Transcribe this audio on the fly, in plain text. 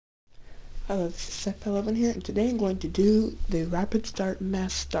Hello, this is Seth11 here, and today I'm going to do the Rapid Start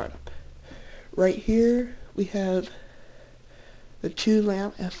Mass Startup. Right here we have the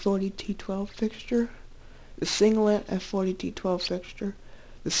 2-lamp F40T12 fixture, the single lamp F40T12 fixture,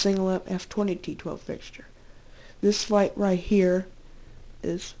 the single lamp F20T12 fixture. This light right here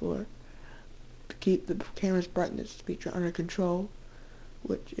is for to keep the camera's brightness feature under control,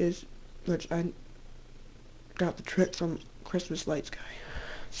 which I got the trick from Christmas Lights guy.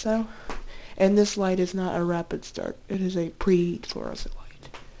 So, and this light is not a rapid start. It is a preheat fluorescent light.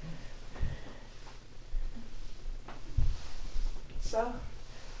 So,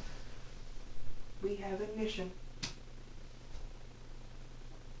 we have ignition.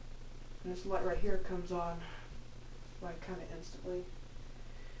 And this light right here comes on like kind of instantly.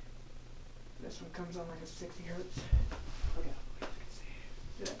 This one comes on like a 60 hertz. Okay, let's see.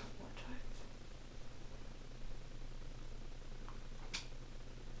 Do that a couple more times.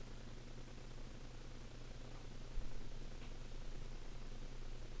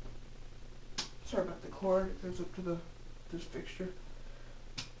 Sorry about the cord. It goes up to this fixture.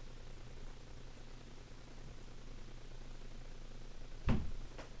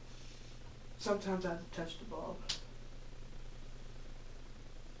 Sometimes I have to touch the bulb.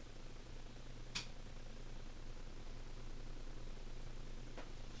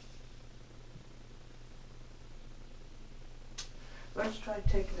 Let's try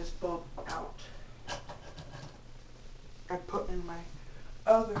taking this bulb out and put in my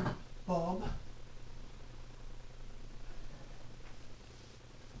other bulb.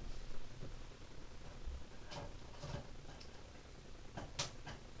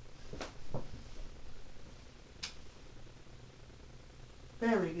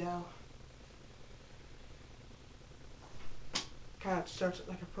 There we go. Kind of starts it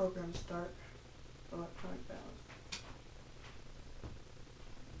like a program start, electronic balance.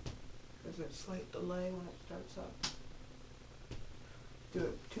 There's a slight delay when it starts up. Do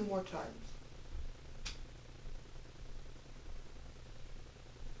it 2 more times.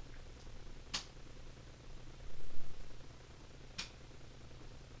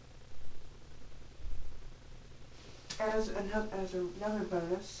 As another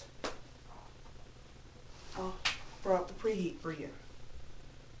bonus, I'll brought the preheat for you.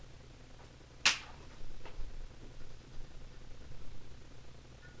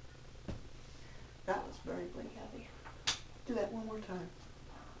 That was very heavy. Do that one more time.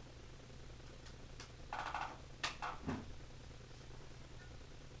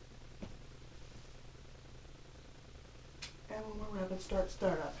 And one more rapid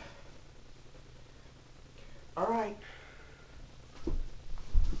startup. Alright.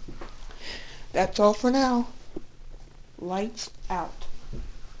 That's all for now. Lights out.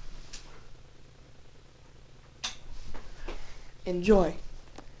 Enjoy.